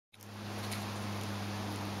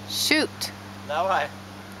Shoot. Давай.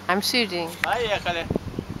 I'm shooting. Поехали.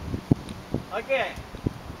 Okay.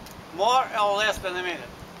 More or less than a minute.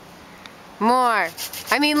 More.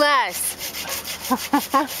 I mean less.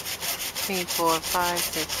 3, 4, 5,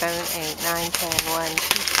 6, 7, 8, 9, 10, 1, 2,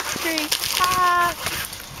 3. Ah!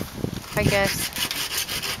 I guess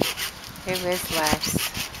it was less.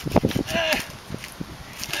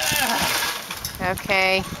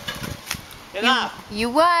 Okay. Enough. You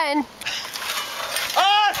won.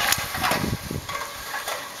 Ah!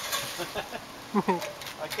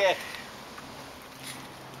 Okay.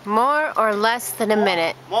 More or less than a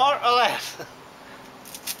minute? More or less?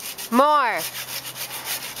 More.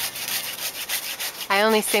 I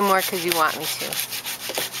only say more because you want me to.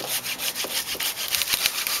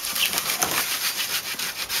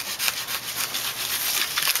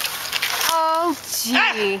 Oh,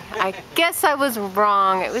 gee. I guess I was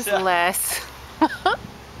wrong. It was less.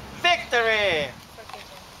 Victory!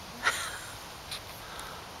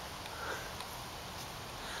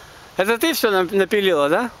 Это ты все напилила,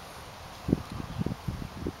 да?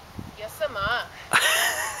 Я сама.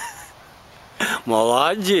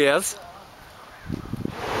 Молодец!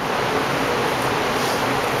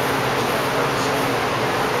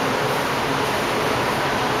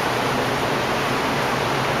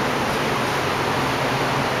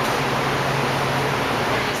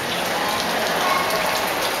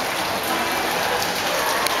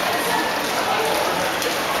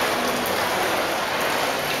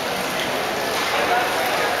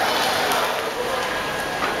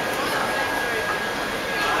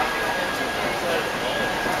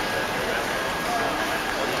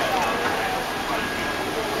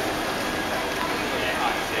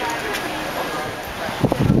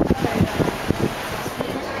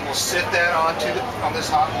 Sit that on this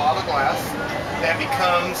hot lava glass. That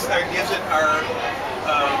gives it our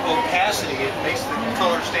opacity. It makes the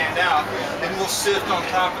color stand out. Then we'll sift on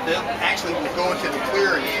top of it. Actually, we'll go into the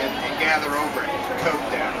clear again and gather over it, coat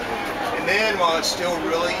that. And then while it's still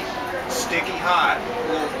really sticky hot,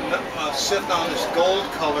 we'll sift on this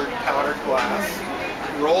gold-colored powdered glass,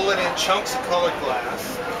 roll it in chunks of colored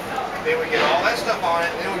glass. Then we get all that stuff on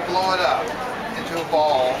it, and then we blow it up into a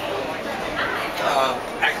ball.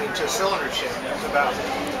 Actually to a cylinder shape. It's about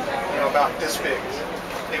this big.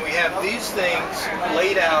 Then we have these things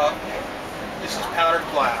laid out. This is powdered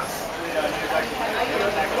glass.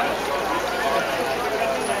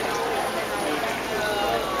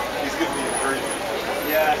 He's giving me a green.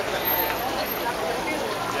 Yeah.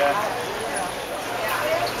 Yeah.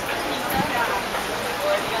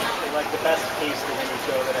 Like the best taste of any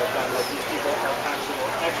show that I've done. Like these people are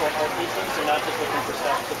actual art pieces. They're not just looking for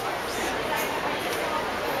stuff to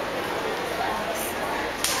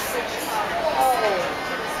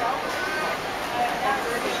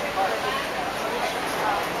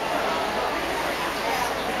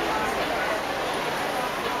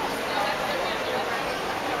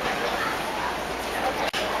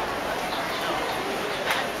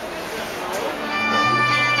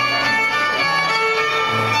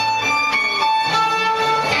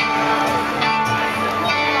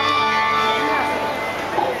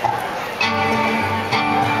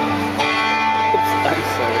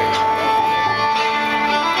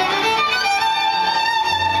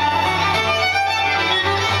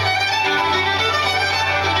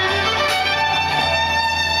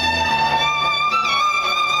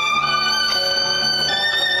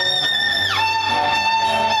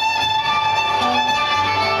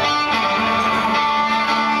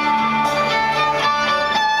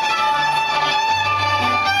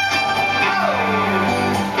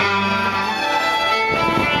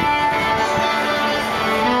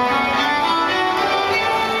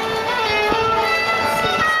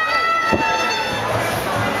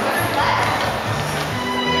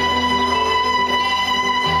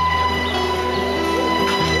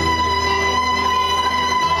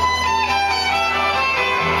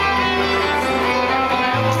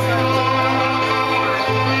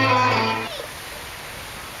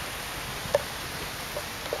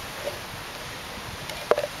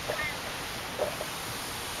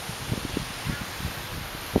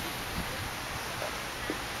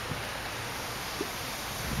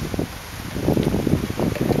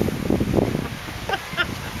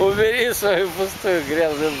Убери свою пустую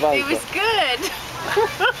грязную банку. It was good.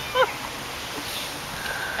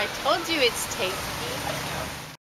 I told you it's tasty.